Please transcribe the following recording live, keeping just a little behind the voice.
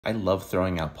I love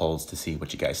throwing out polls to see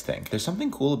what you guys think. There's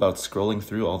something cool about scrolling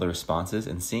through all the responses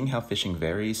and seeing how fishing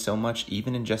varies so much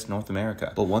even in just North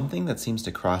America. But one thing that seems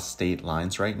to cross state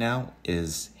lines right now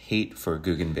is hate for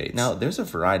Googan Baits. Now, there's a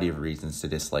variety of reasons to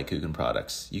dislike Googan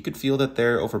products. You could feel that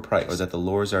they're overpriced or that the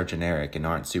lures are generic and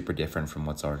aren't super different from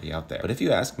what's already out there. But if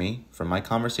you ask me, from my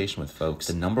conversation with folks,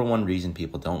 the number one reason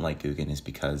people don't like Googan is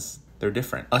because they're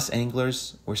different. Us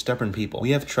anglers, we're stubborn people.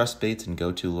 We have trust baits and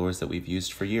go-to lures that we've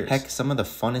used for years. Heck, some of the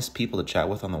funnest people to chat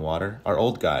with on the water are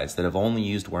old guys that have only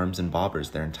used worms and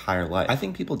bobbers their entire life. I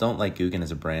think people don't like Googan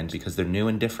as a brand because they're new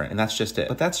and different, and that's just it.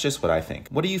 But that's just what I think.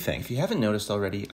 What do you think? If you haven't noticed already,